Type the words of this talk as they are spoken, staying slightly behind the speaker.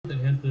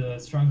the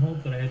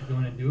stronghold that I had to go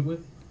in and do it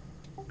with?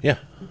 Yeah.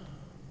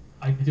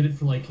 I did it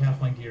for like half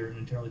my gear and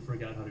entirely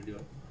forgot how to do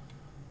it.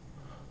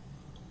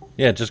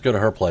 Yeah, just go to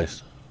her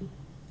place.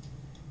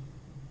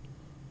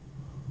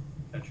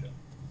 Gotcha.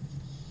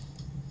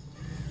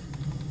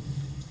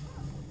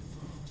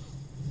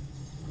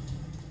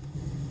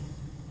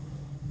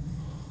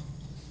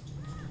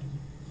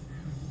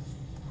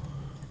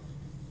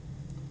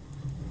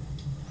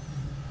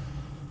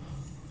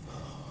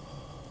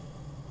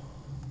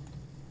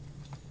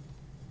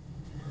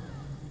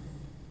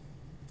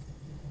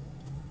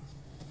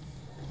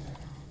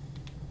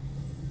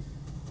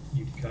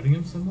 You cutting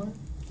him somewhere? I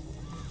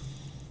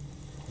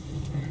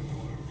don't know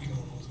why we're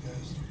killing those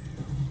guys.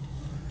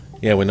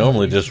 Yeah, we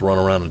normally just run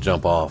around and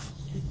jump off.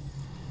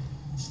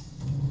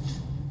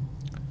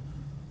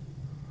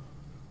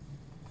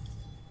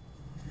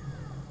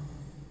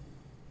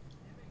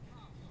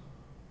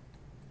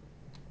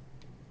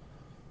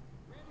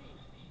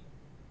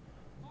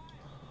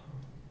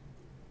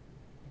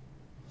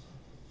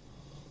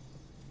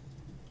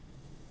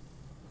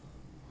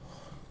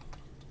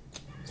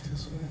 It's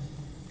this way.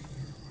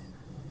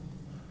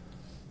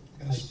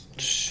 Yes.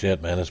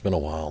 Shit, man, it's been a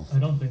while. I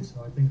don't think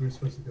so. I think we're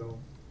supposed to go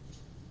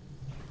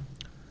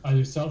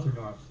either south or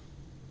north.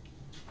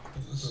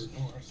 This is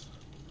north.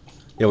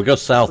 Yeah, we go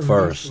south Or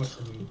first. west,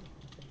 I mean.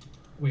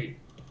 Wait.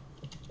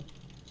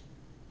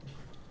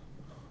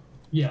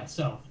 Yeah,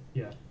 south.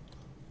 Yeah.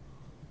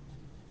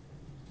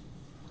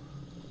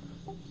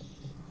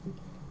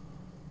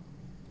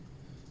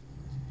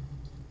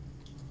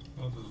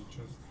 Oh, there's a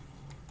chest.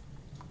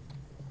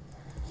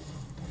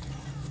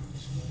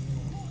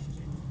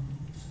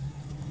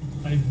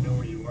 I didn't know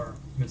where you are,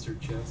 Mr.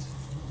 Chess.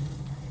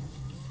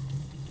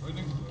 Right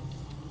next to us.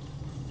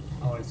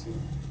 Oh, I see.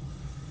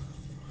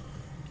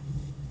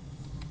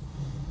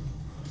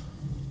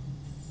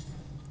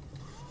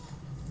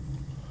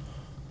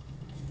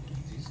 Where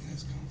did these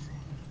guys come from?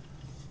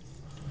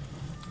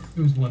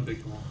 It was one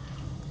big wall.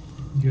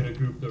 You had a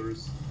group that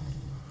was...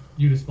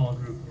 You had a small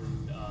group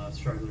and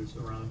stragglers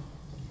around.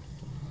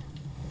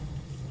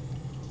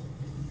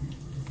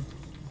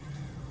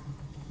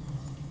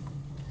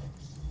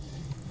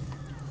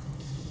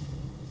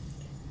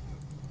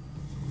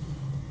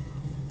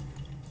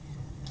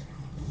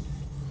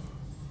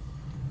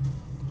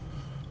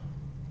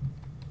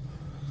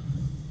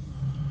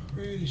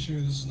 Pretty sure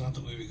this is not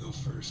the way we go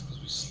first,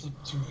 because we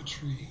slipped through a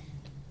tree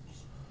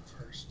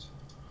first.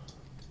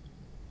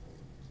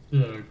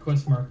 The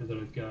quest marker that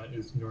I've got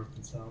is north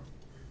and south.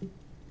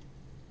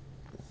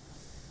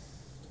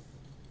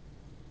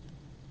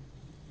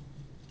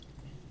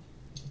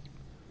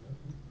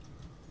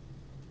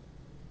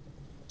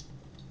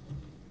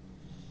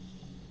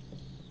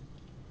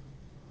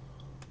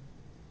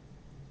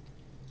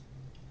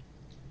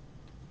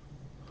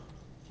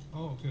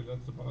 Oh, okay,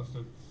 that's the boss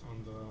that's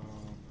on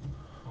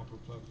the upper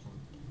platform.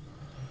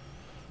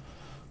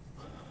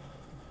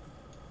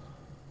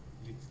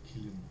 Let's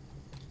kill him.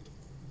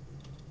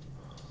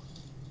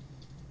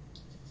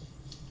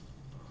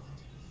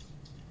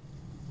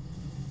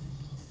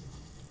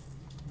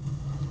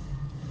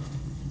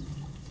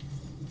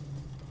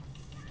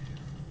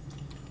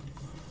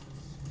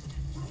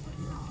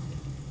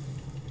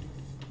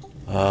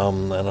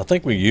 And I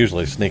think we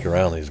usually sneak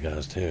around these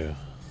guys too.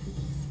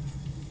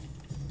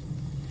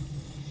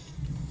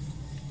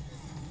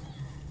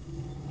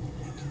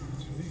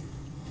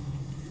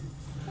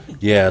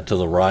 Yeah, to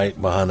the right,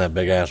 behind that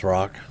big ass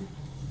rock.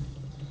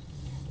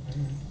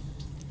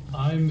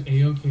 I'm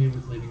A-okay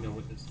with leaving no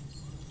witnesses.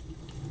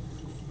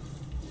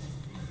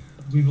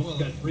 We've Well,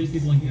 got 3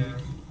 people in here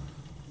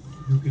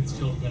who can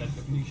still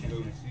benefit from Don't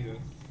champion. see us.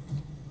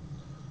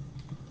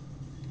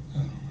 I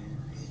don't remember.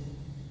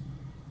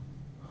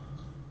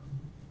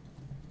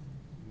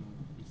 No,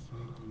 if we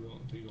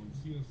sneak, they don't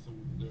see us, so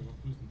they're not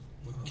prisoners.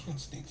 You can't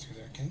sneak through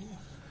there, can you?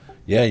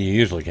 Yeah, you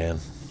usually can.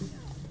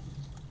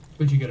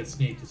 But you gotta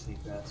sneak to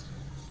sneak past.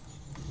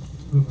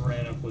 Whoever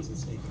ran up wasn't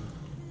sneaking.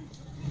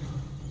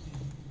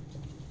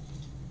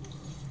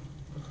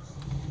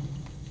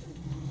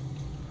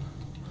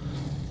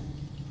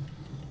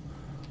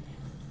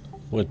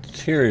 What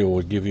material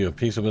would give you a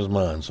piece of his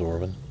mind,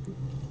 Sorvin?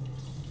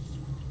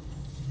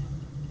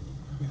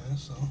 Yeah,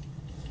 so.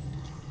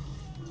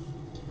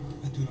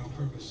 I do it on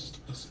purpose just to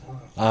piss him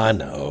off. I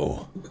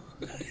know.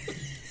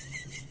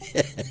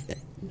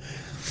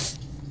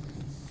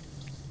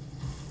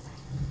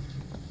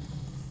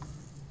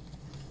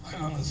 I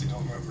honestly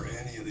don't remember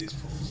any of these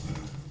pulls, man.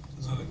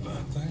 Is that a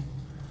bad thing?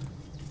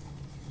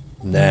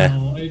 Nah.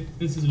 No,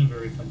 this isn't a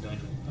very fun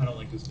dungeon. I don't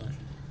like this dungeon.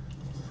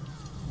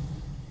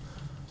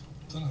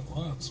 I've done it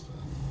once, but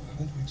I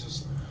think we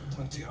just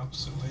went the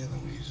opposite way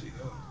than we usually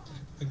go.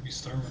 I think we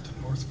start with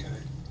the north guy.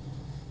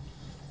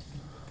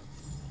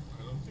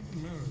 I don't think it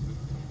matters.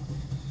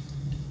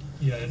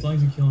 Yeah, as long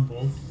as you kill them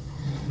both.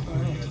 I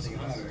know it doesn't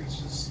matter, it's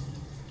just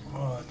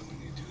odd when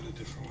you do it a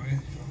different way, you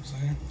know what I'm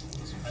saying? It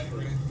doesn't I feel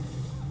agree. right.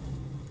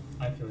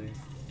 I feel you.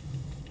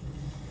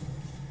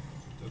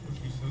 That's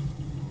what we said.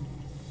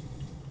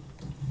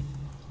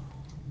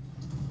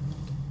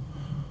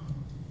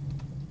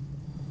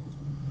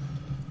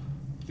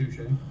 Touche.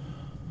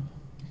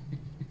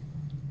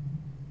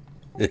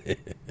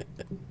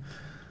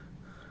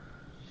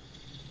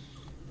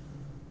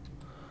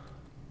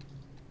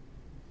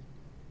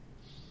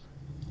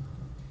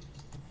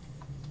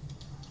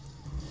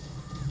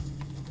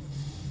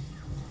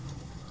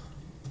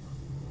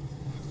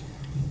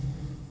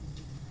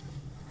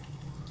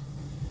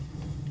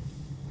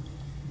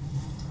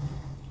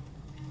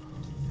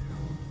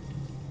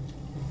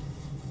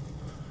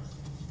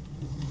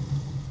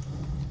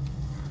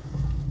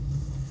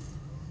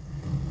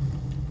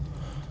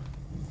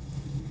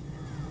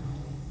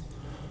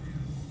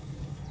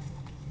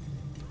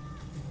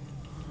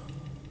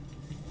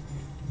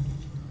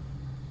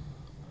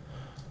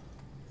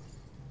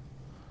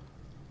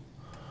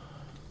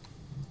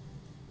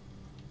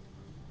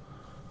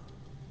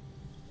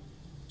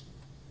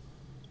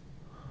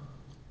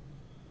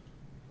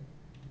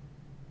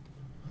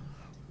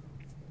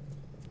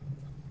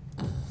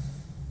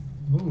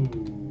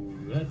 Ooh,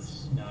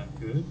 that's not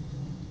good.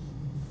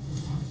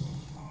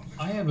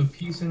 I have a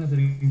piece in it that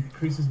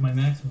increases my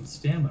maximum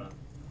stamina.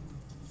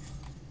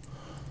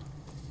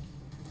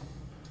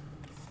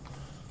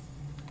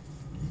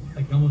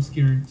 I can almost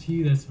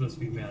guarantee that's supposed to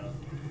be mana.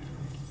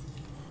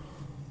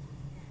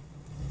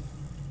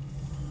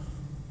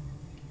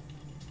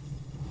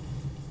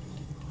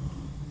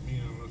 Yeah,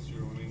 unless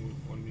you're running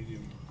one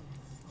medium.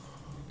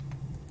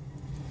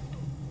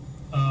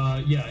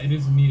 Yeah, it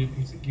is a medium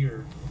piece of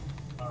gear.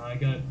 I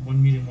got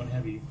one medium, one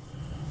heavy.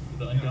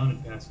 The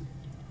Undaunted passive.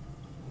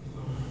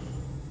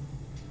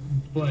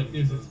 But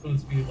is it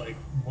supposed to be like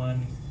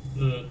one...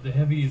 The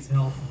heavy is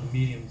health and the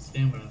medium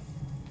stamina?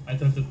 I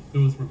thought that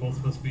those were both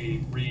supposed to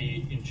be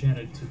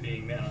re-enchanted to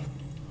being mana.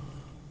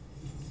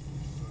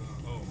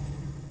 Oh.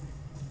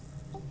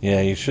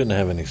 Yeah, you shouldn't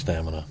have any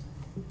stamina.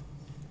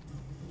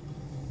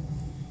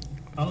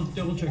 I'll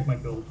double check my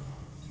build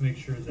to make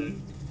sure that...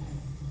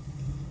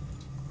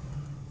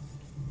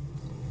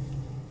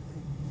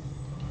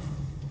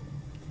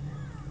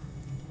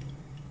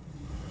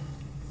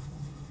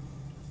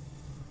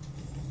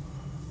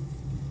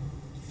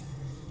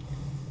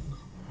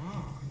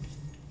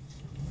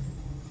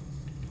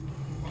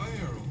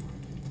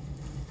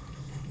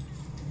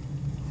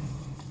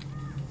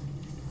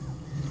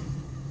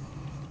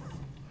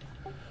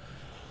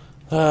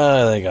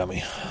 They got me.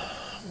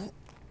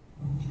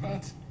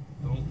 What?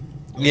 Don't.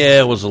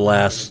 Yeah, it was the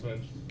last.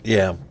 Avenged.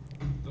 Yeah.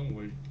 Don't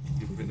worry,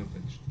 you've been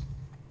avenged.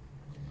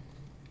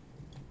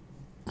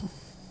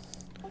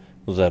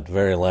 It was that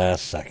very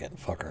last second,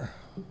 fucker.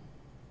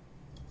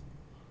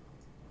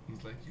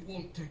 He's like, you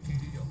won't take me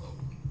alone.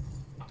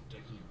 I'm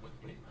taking you with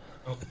me.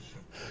 Oh,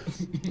 shit.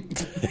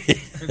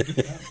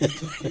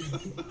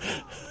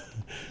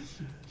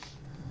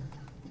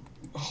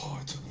 Oh,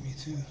 it took me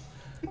too.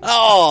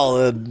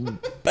 Oh, the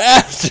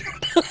bastard!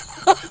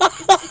 You're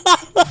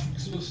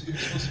supposed to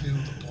be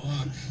able to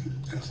block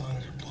as long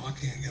as you're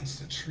blocking against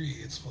the tree.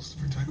 It's supposed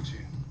to protect you.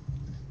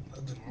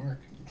 That didn't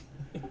work.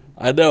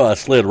 I know, I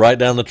slid right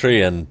down the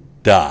tree and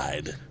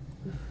died.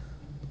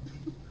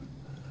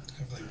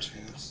 I blame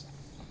Chance.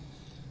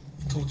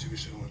 I told you we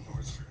should have went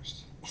north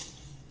first.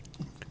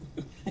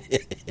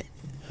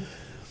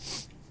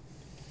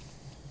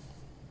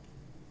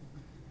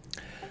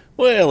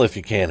 Well, if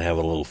you can't have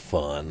a little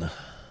fun.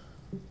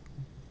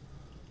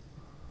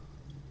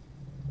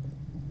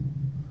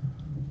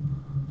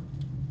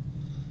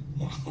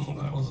 Well,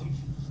 that wasn't.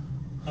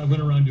 I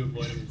went around to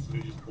avoid him and so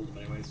we just pulled him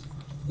anyways.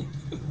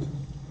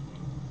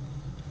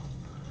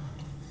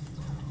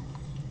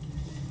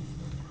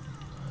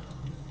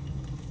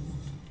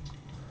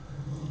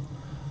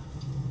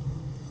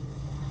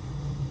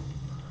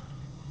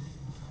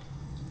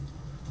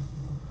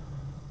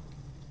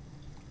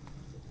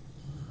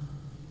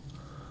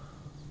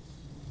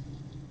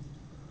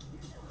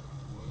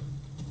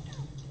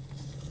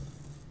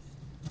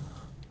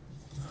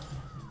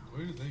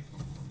 Where did they come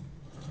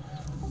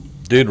from?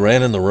 Dude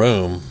ran in the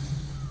room.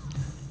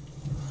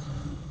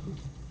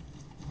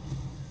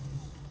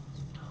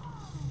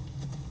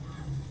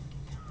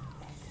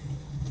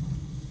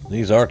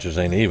 These archers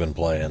ain't even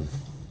playing.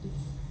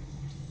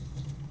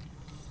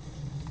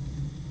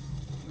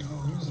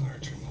 Oh, there was an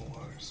archer in the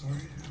water. Sorry.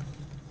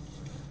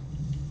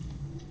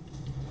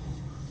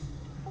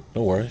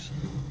 No worries.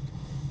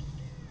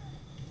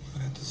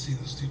 I had to see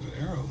the stupid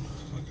arrow to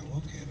fucking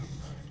locate him.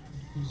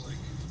 He was like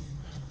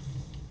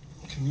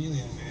a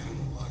chameleon man in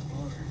the black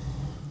water.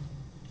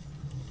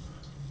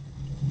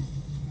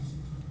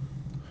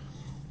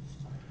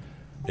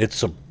 It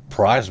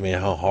surprised me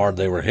how hard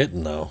they were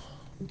hitting, though.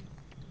 Yeah,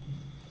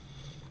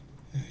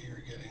 you were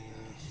getting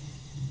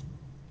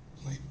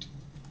hyped.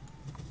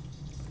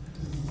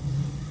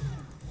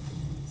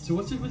 So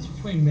what's the difference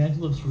between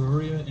Mantle of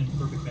Sororia and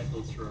Perfect Mantle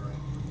of Sororia?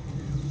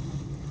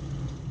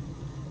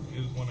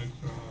 Here's one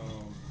extra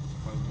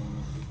 5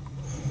 bonuses.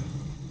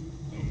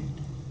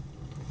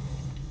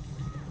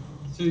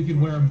 So you can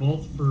wear them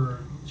both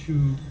for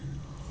 2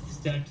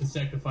 stack to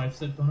 5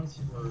 set bonus,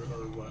 or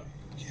what?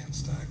 You can't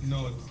stack.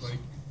 No, it's like.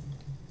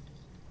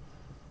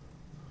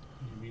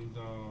 You mean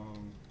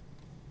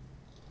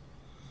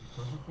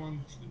perfect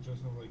ones, they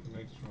just have like an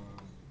extra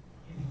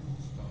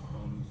stuff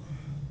bonus.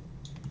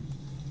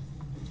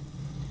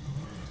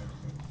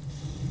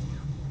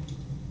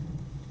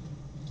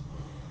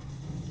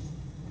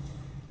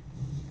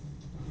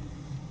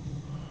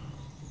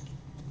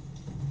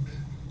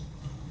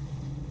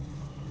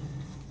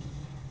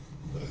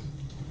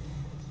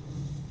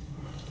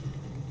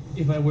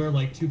 If I wear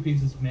like 2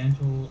 pieces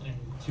mantle and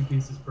 2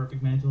 pieces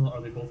perfect mantle,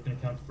 are they both going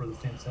to count for the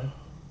same set?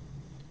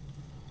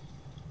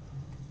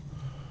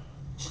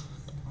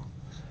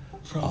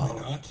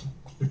 Probably not.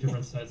 They're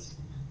different sets.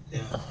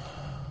 Yeah.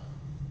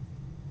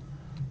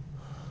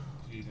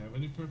 Do you have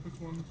any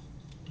perfect ones?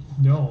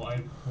 No,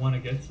 I want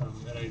to get some,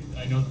 and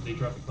I know that they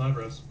drop the cloud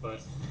rest,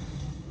 but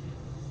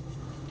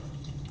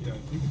Yeah, I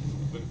think it's a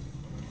bit. I'm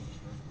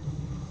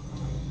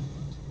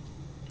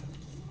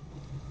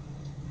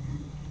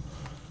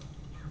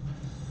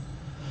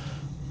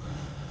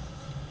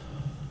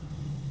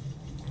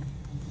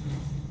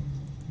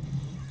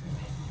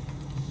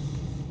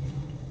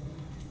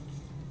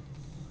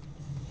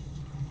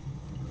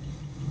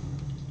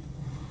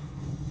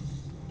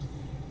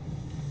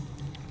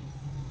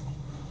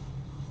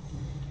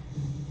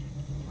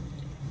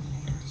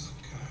not sure. There's a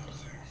guy up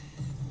there.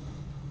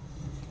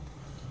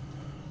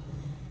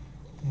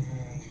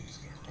 And he's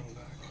gonna run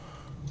back.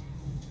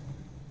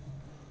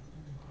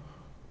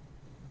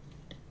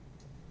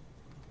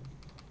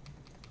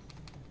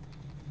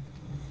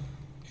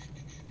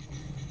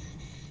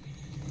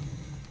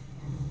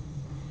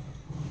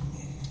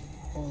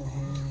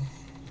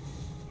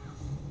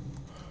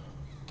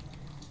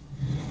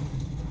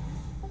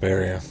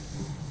 Barrier.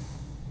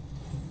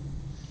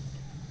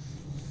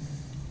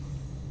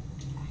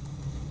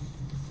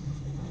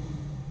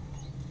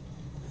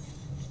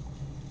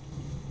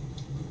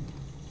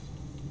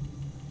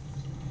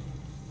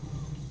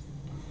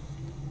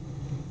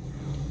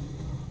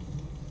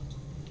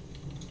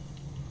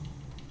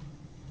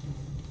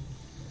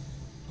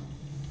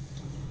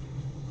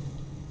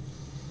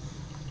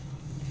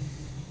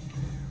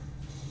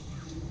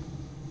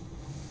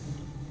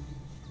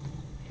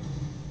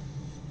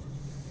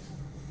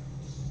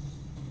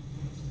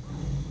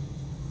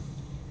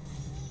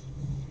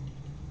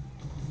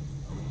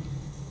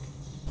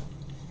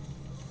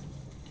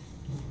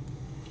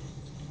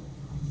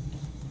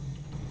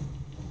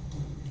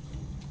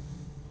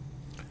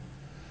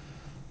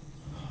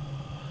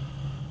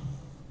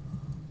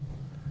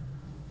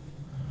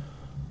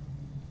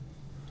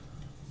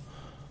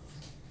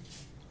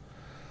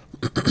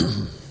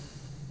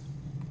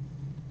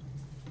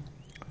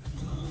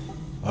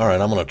 All right,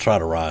 I'm going to try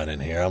to ride in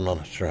here. I'm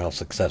not sure how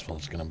successful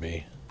it's going to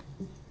be.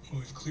 Well,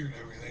 we've cleared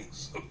everything,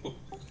 so.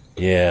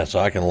 Yeah, so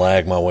I can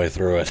lag my way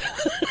through it.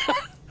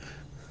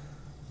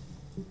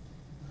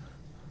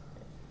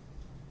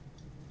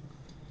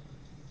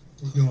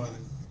 we're going.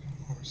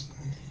 Horse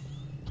thing.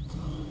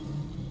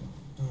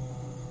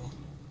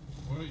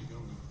 Where are you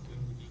going?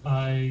 Didn't we do that?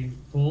 I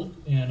pulled,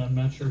 and I'm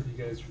not sure if you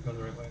guys are going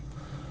the right way.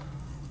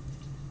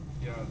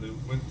 Yeah, the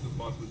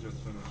boss was just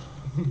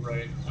finished.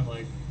 Right. I'm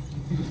like,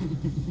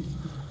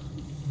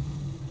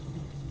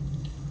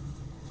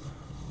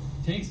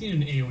 tanks need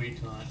an AoE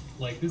taunt.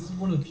 Like, this is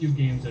one of the few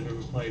games I've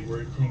ever played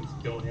where tanks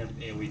don't have an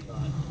AoE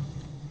taunt.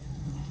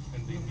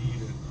 And they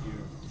need it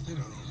here. They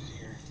don't need it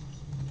here.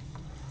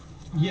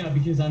 Yeah,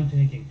 because I'm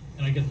tanking,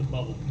 and I get the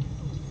bubble.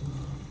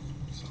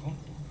 So,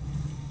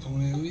 don't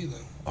AoE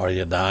then. Are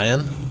you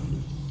dying?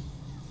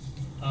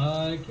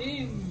 I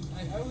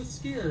was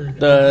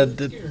scared. I was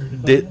scared.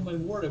 If I had my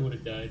ward, I would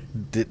have died.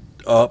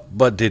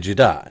 But did you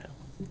die?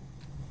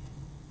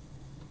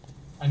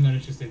 I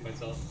managed to save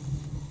myself.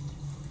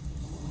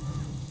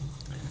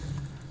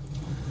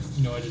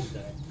 No, I didn't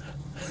die.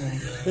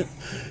 And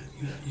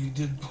you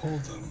did pull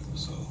them,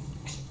 so.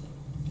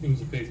 It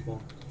was a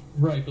baseball.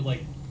 Right, but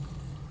like,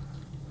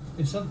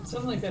 if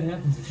something like that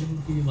happens, it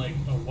shouldn't be like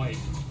a wipe.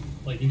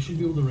 Like, you should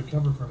be able to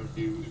recover from it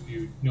if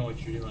you know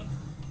what you're doing.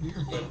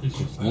 But there's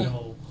just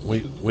no.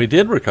 We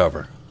did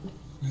recover.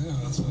 Yeah,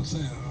 that's what I'm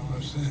saying. I don't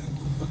understand.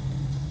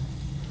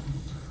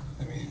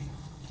 I mean,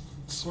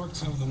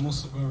 Sorks have the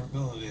most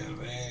survivability out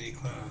of any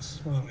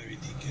class. Well, maybe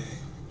DK.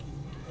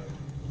 But,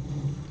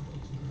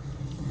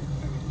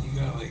 I mean, you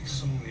got like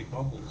so many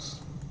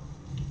bubbles.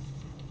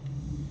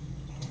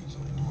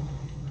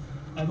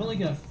 I've only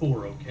got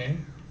 4, okay?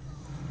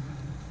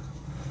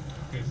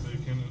 Okay, so you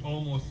can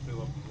almost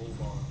fill up the whole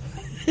bar.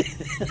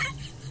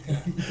 Yeah,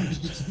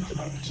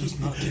 just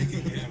not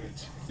taking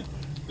damage.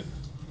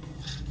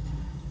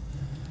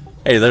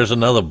 Hey, there's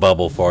another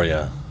bubble for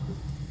you.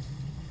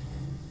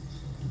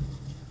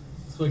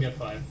 So I got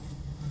 5.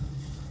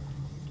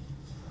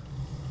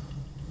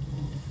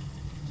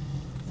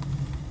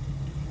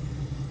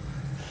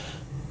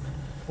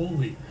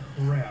 Holy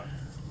crap.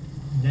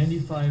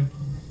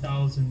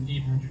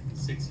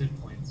 95,806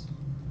 hit points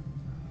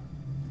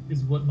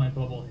is what my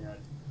bubble had.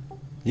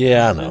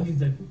 Yeah, I That know.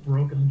 means I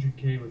broke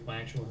 100k with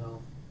my actual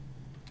health.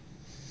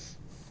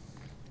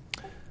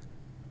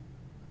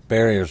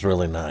 Barrier's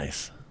really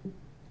nice.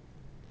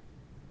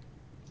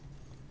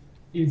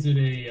 Is it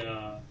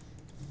a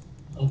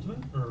ultimate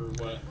or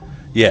what?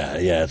 Yeah,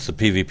 it's the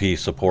PvP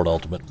support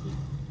ultimate.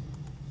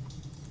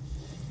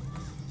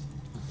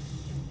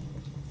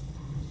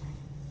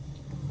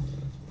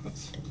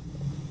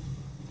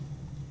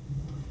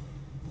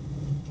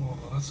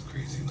 That's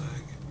crazy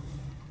lag.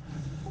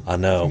 I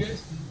know. Do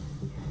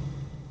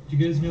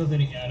you guys know of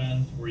any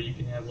add-ons where you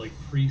can have like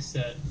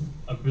preset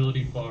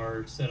ability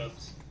bar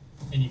setups,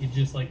 and you can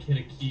just like hit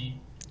a key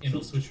and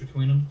it'll switch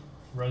between them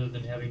rather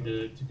than having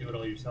to do it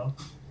all yourself?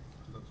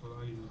 That's what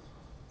I use.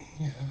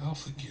 Yeah,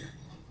 Alpha Gear.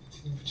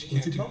 But you What's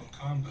can't it do it called? in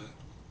combat.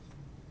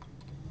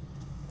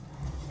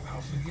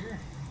 Alpha Gear?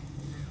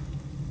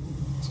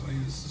 So I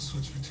use to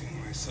switch between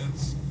my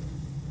sets.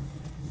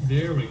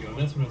 There we go.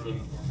 That's what I was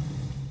looking for.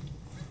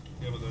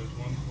 Yeah, but there's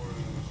one for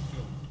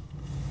skill.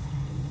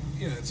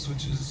 Yeah, it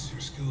switches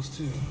your skills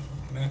too.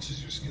 It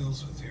matches your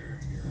skills with your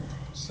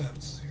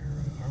sets, your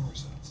armor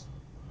sets.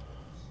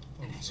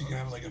 So you can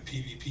have like a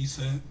PvP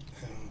set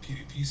and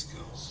PvP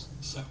skills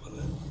set with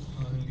it.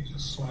 You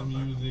just swap I'm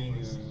back and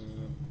using.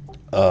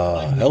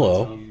 forth.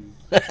 Hello.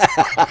 I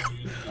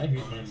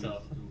hate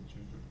myself.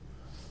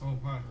 Oh,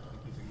 hi. I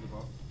can take this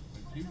off.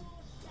 Thank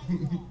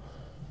you.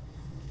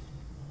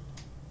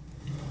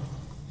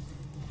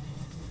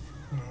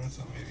 I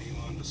thought maybe you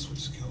wanted to switch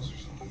skills or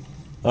something.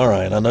 All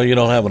right, I know you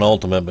don't have an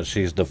ultimate, but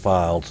she's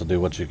defiled, so do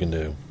what you can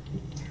do.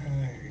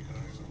 There you go.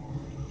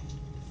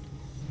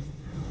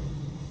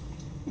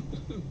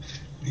 There's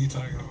a Are you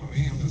talking about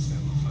me? I'm gonna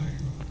stand the fire.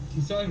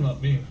 He's talking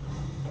about me.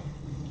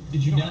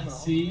 Did you not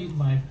see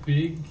my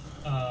big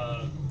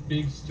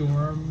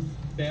storm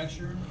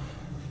basher?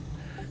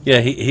 Yeah,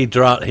 he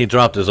dropped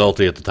his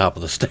ulti at the top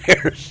of the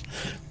stairs.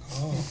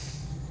 Oh.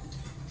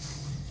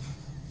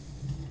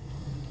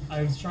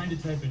 I was trying to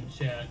type in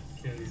chat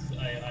because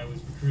I was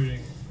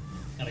recruiting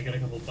and I got a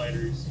couple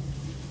fighters.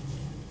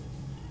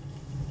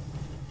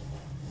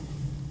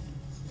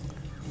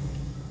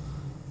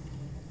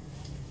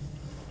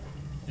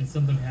 And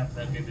something happened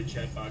that made the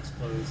chat box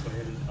close, so I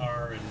hit an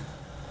R and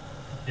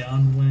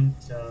down went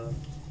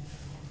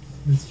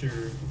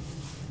Mr.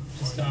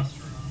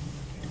 Testosterone.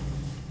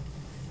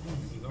 Oh,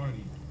 this is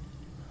Arnie.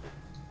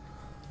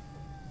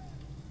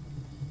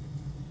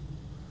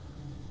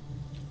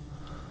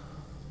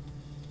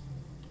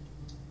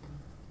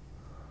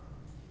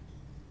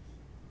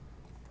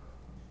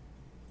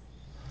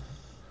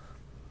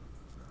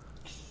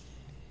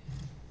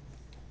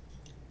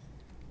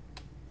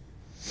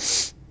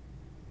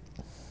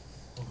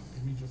 Hold on,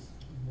 give me just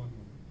one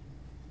moment.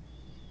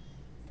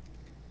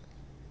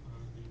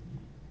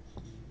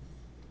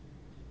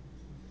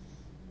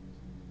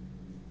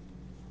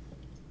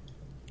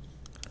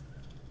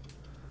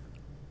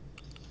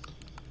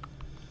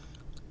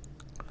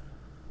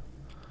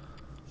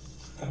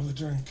 Have a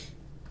drink.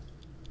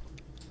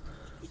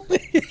 I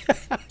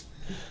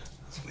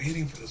was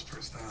waiting for this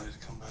personality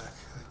to come back.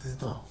 I did.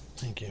 Oh,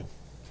 thank you.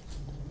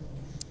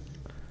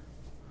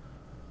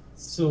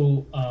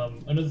 So,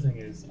 another thing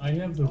is, I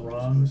have the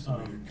wrong,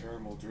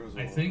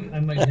 I think I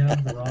might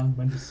have the wrong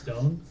Mundus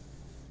Stone,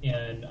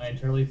 and I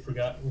entirely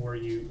forgot where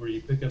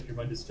you pick up your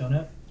Mundus Stone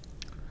at.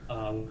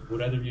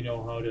 Would either of you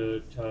know how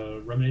to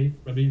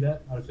remedy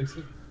that, how to fix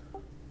it?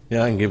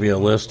 Yeah, I can give you a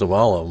list of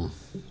all of them.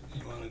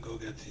 You want to go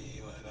get the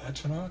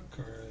atronach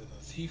or the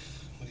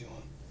thief? What do you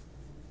want?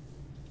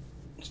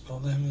 Spell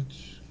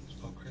damage?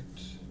 Spell crit?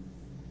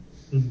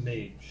 The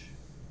mage.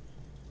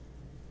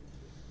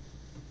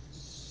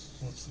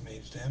 What's the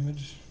mage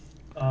damage?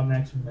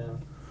 Maximum mana.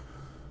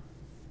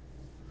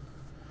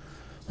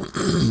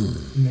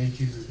 The mage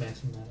uses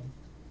maximum mana.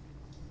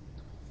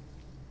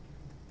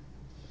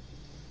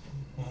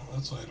 Well,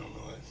 that's why I don't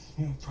know it.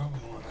 You probably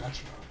want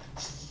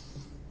atronach.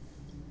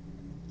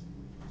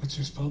 What's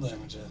your spell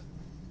damage at?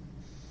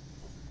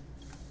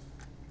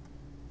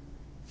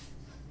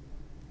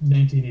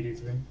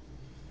 1983.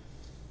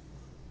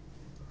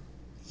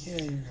 Yeah,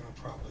 you're gonna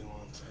probably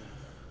want to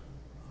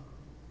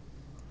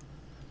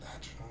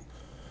atronach.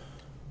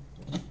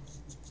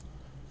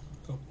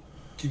 Go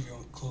give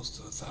you close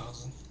to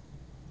 1,000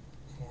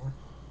 more.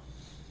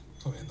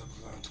 Probably end up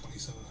around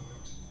 2,700.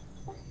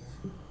 Around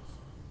there.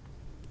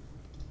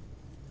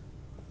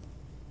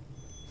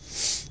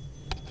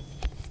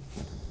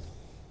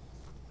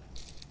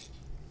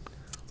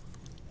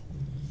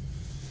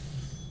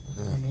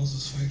 Everyone knows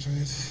this fight,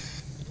 right?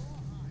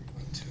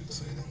 Not too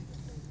exciting.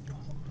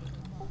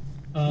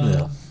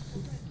 Yeah.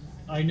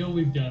 I know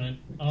we've done it.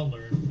 I'll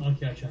learn. I'll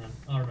catch on.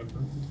 I'll remember.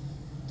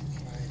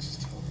 I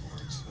just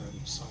teleports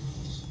and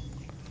summons.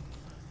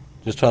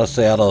 Just try to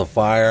stay out of the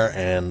fire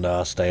and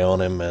stay on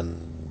him.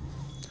 And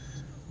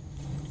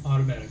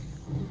Automatic.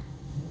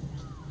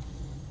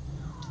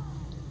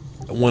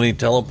 when he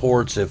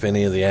teleports, if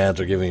any of the ads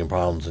are giving him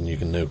problems, then you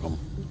can nuke them.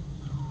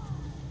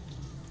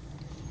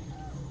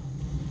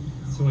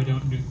 So I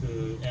don't do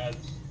the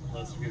ads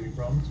unless they're giving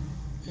problems.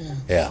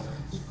 Yeah.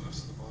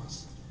 Goes to the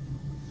boss.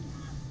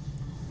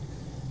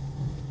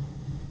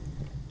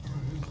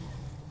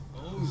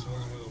 Oh, he's all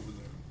the way over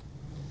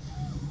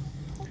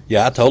there.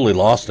 Yeah, I totally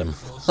lost him.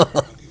 Closer,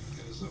 I'll give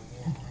you guys a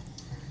warm.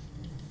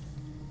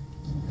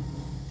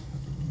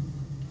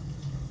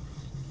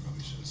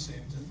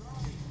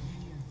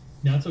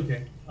 No, it's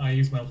okay. I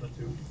use my ultimate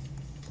too.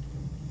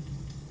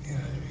 Yeah,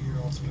 your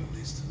ultimate at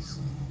least is.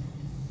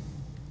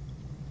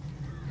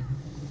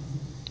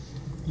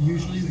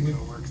 Usually I don't think with,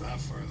 it'll work that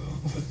far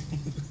though.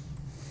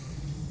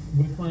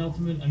 with my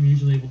ultimate, I'm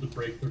usually able to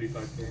break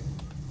 35k.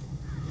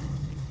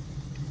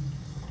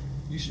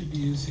 You should be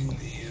using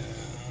the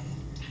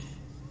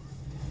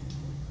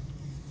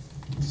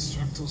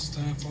Destructo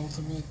Staff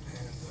Ultimate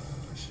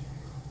and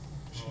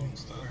Shooting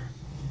Star.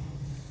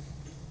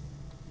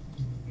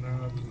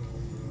 No,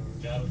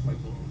 Yeah, that's my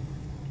goal.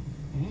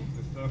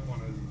 the stuff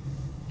one is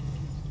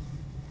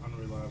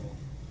unreliable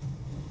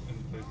in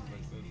places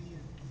like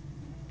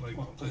this. Like,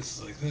 Well,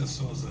 places like this,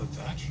 so is that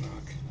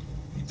atronach.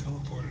 He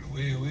teleported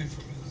way away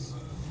from his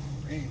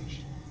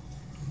range.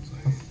 It's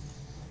like,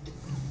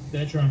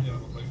 That's right. yeah,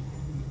 like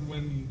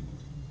when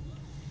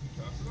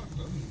the Catholic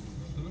doesn't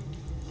do it.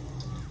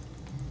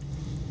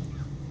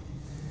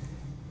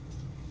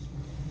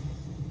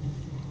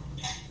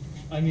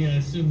 I mean, I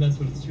assume that's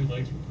what its two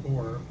legs were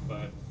for,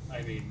 but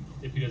I mean,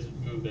 if he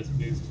doesn't move, that's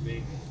news to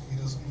me. he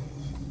doesn't move.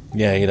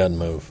 Yeah, he doesn't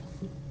move.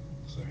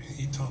 So I mean,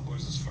 he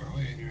teleports this far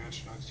away, and your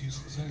atronach's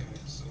useless anyway.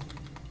 So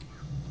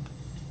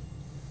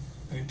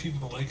I mean,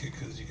 people like it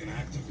because you can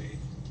activate.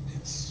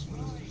 It's what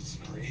is it? It's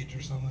rage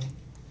or something.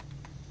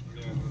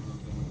 Yeah, it doesn't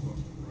do it well.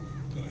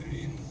 But I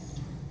mean,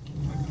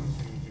 I can't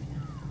see anything.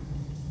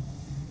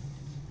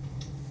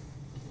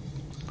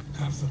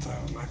 half the time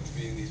I'm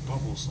activating these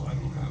bubbles, so I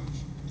don't have.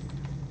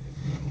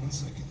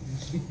 Unless I can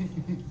use.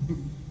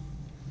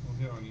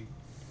 Okay, on you.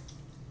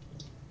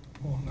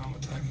 Oh, now I'm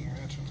attacking your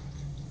atronach.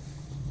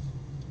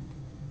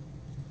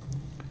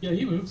 Yeah,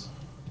 he moves.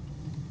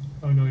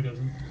 Oh no, he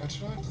doesn't. Your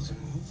atronach doesn't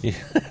move.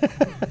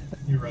 Yeah.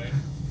 You're right.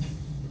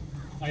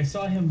 I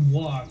saw him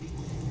walk,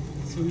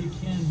 so he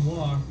can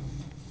walk,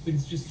 but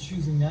he's just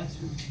choosing not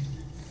to.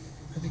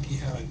 I think he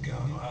had a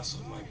glass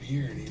of my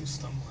beer and he was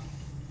stumbling.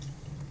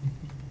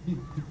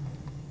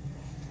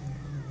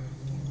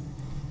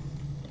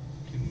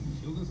 Can you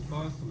kill this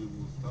boss so it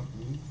will stop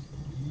moving?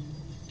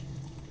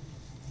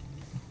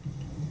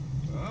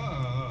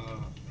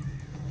 Ah!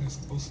 It's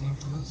close enough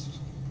for this.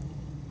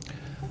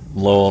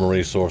 I'm low on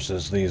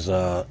resources. These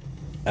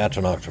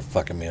atronachs are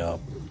fucking me up.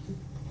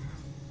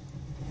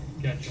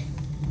 Gotcha.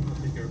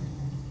 Take care.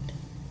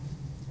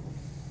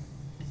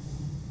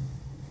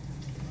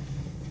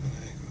 And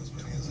I go as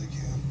many as I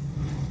can.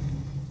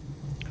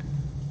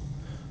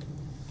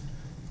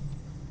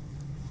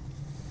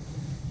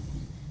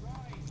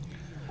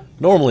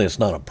 Normally it's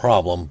not a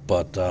problem,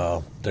 but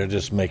they're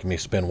just making me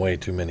spend way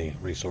too many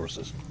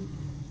resources.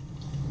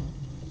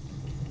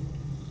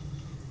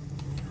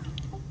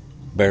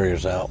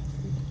 Barriers out.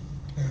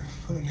 There,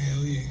 put an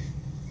AoE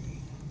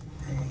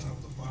right on top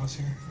of the boss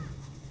here.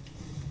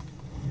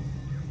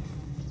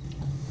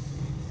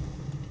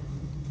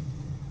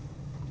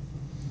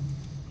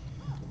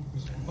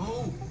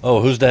 Oh!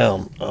 Oh, who's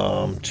down?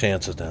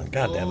 Chance is down.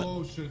 God damn it.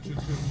 Oh, shit.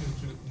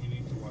 We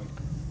need to wipe.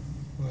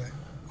 What?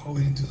 Oh,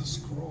 we didn't do the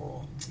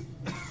scroll.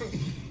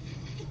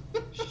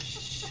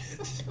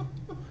 Shit.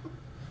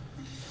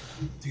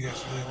 Do you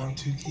guys really want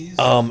 2 keys?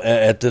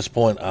 At this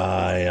point,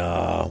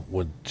 I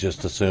would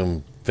just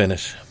assume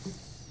finish.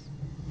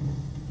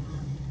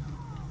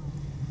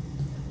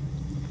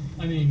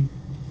 I mean,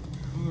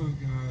 Oh,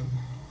 God.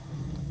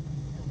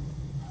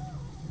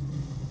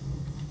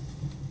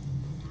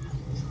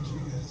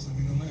 You guys let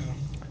me know now.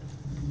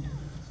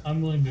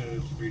 I'm willing to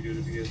redo it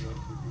if you guys want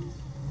to.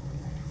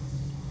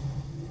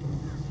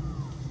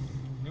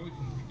 No, we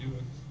can redo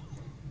it.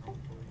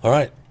 All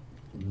right,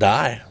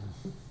 die.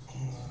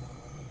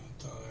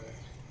 Die.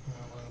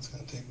 How long it's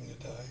gonna take me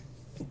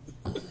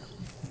to die?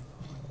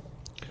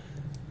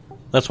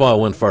 That's why I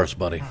went first,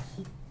 buddy.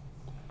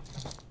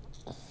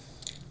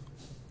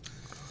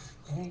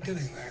 I'm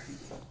getting there.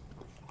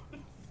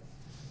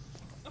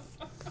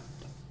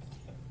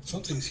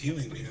 Something's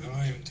healing me, and I'm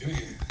not even doing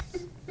it.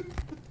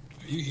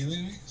 Are you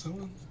healing me,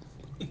 someone?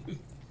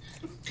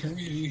 Kirby,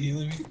 are you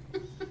healing me?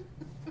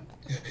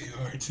 Yeah,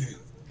 you are too.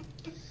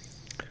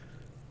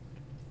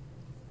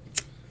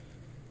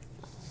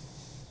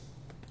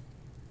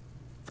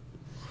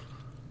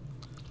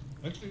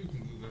 Actually, we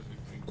can do that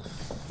thing.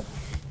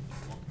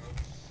 Walk out.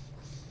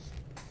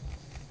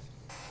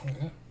 Oh,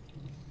 yeah.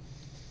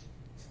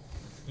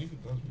 I think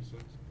it does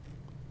reset.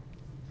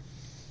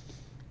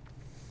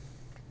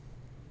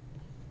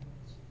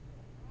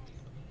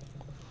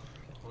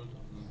 Or it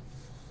doesn't.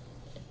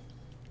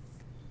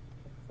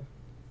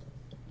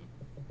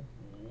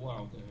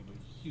 Wow, they have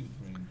a huge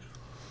range.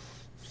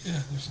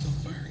 Yeah, they're still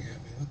firing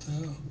at me. What the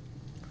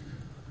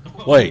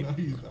hell? Wait. Now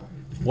he's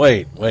dying.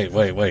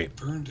 Wait.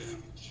 Burn damage.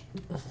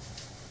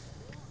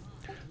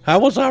 How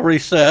was I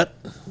reset?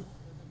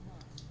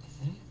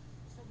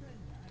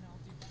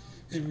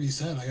 It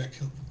reset. I got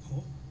killed.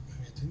 Oh,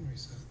 maybe it didn't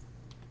reset.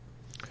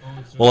 Oh,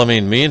 it's just, Well, I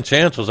mean, me and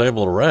Chance was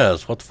able to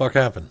res. What the fuck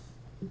happened?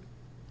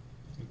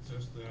 it's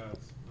just the ads,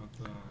 not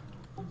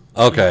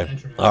the... Okay.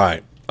 All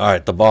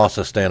right. The boss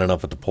is standing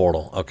up at the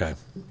portal. Okay.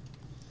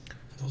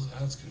 Those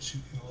ads can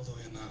shoot you all the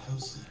way in that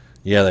house.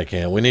 Yeah, they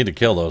can. We need to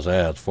kill those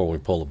ads before we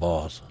pull the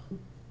boss.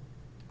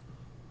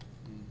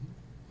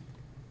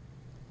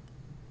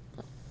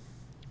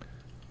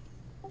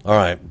 All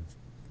right.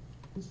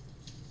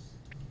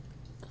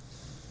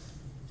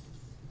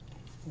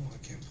 Oh, I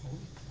can't pull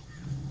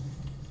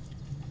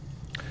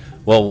it.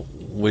 Well,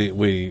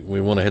 we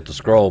want to hit the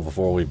scroll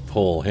before we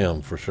pull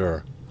him for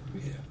sure.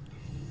 Yeah.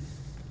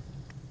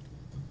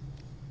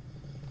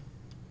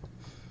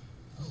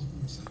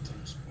 Where's that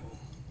dumb scroll?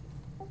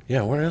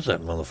 Yeah, where is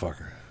that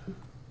motherfucker?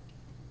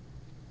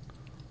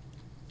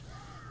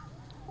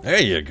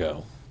 There you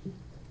go.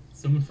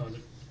 Someone found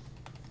it.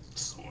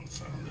 Someone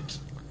found it.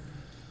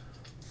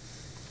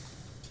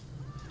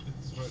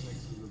 It's right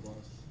next to the boss.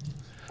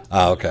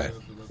 Ah, okay. The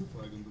left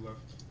side and the left.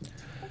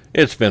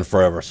 It's been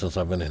forever since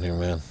I've been in here,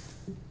 man.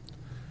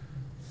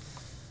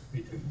 Me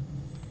too.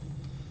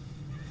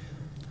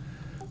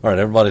 All right,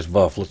 everybody's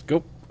buff. Let's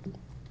go.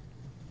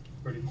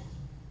 Ready?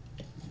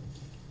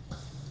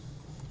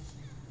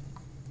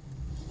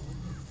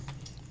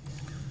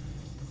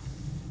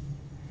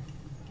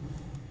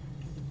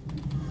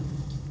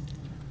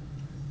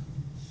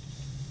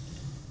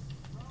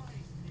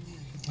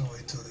 I'll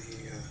wait till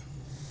he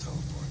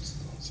teleports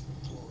and let's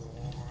pull the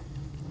wall on.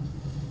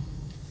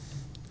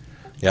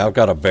 Yeah, I've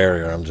got a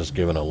barrier. I'm just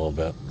giving it a little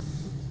bit.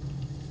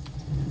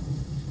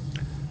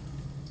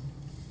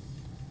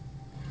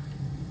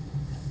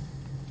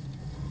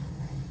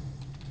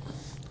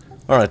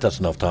 All right, that's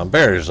enough time.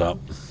 Barrier's up.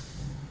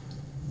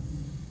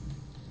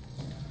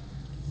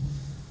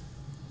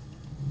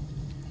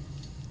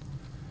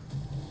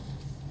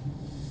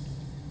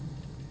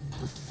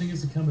 I think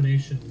it's a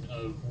combination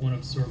of one of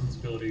Sorvin's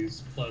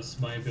abilities plus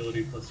my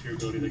ability plus your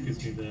ability that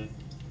gives me the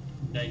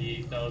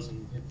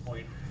 98,000 hit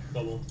point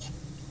bubble.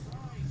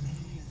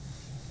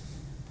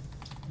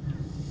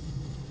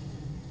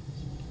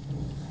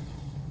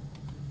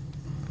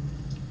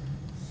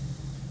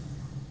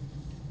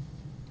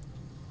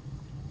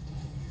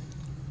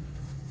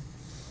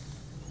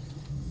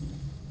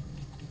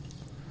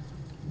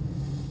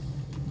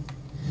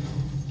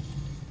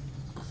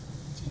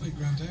 It's only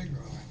ground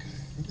aggro on that guy,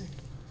 really?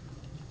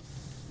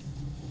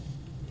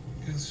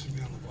 Guys should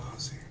be on the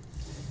boss here.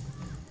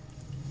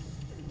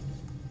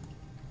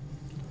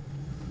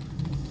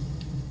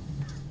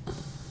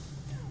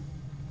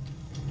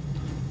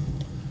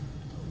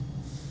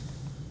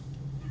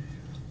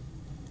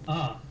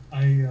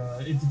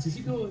 Does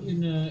he go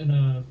in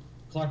a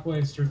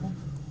clockwise circle?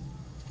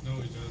 No,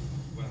 he just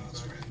went Oh,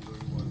 that's back right. to where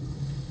he was.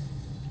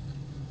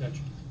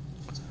 Gotcha.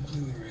 It's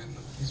completely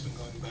random. He's been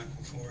going back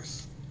and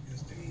forth. He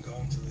hasn't even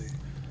gone to the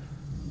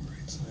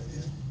right side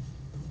yet.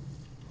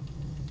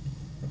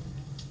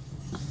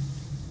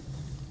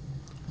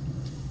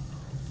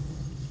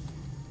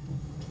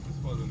 This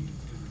wasn't easy.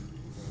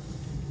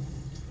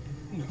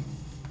 No.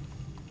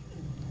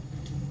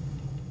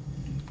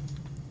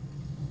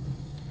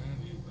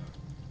 And he's back.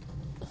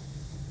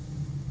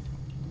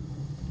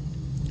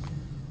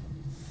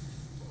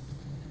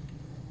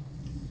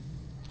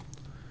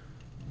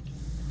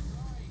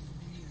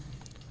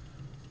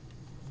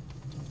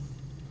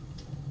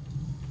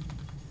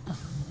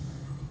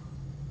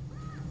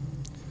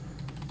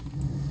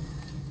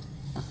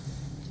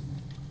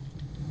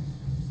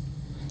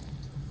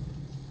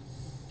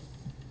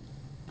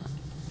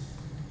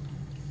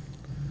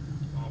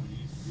 All we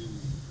used to do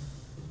was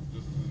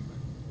just going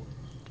back and forth.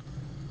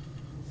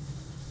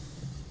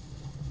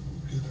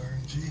 Good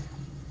RNG.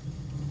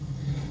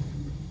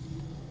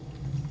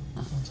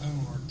 Well, time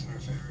worked in our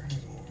favor.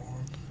 Here's a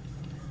warm.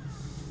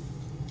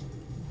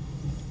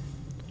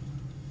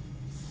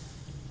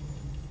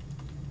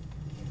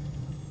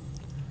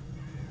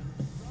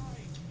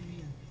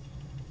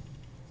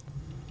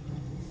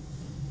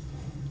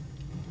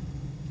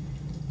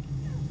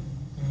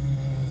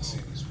 See,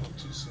 we spoke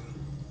too soon.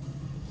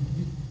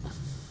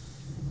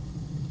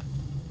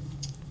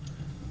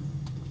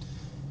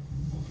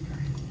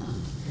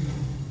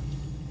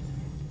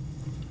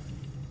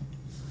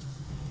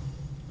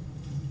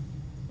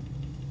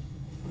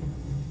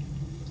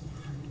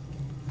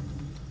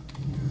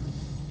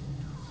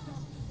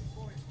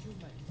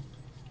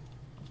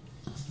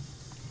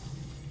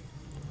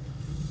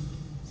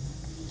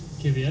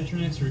 Okay, the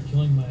atronachs are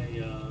killing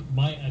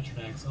my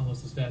atronachs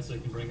almost as fast as I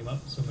can bring them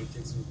up, so I'm gonna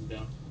take some of them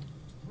down.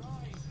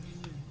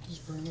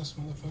 Just burn this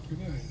motherfucker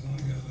down. He's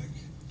only got like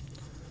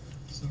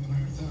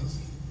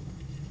 700,000.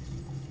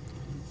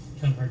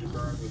 Kind of hard to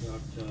burn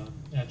without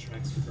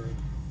atronachs to burn.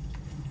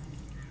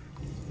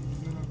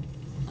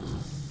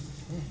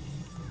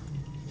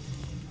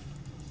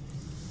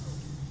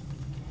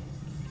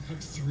 I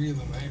have 3 of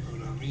them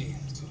aggroed on me.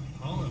 So.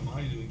 How am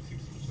I doing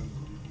 60%?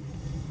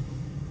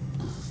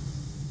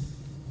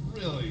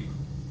 Really?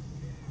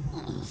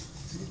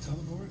 Did he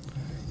teleport?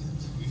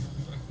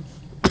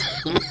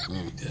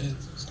 He did.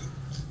 He's got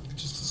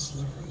just a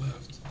sliver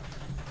left.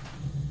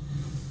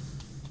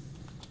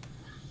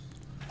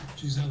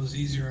 Geez, that was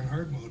easier in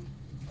hard mode.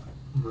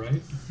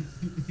 Right?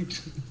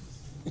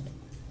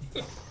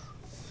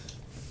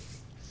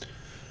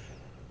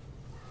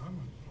 I'm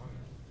on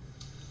fire.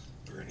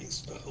 Burning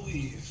spell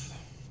leave.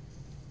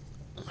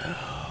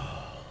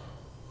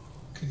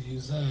 Could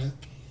use that.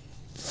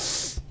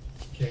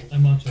 Okay,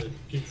 I'm out to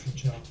get some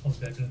chow. I'll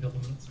be back in a couple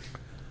minutes.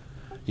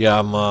 Yeah,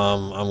 I'm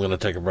gonna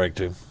take a break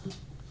too.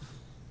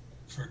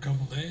 For a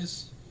couple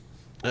days?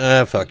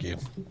 Fuck you.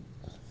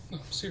 No,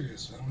 I'm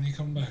serious. When are you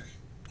coming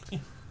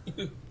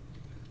back?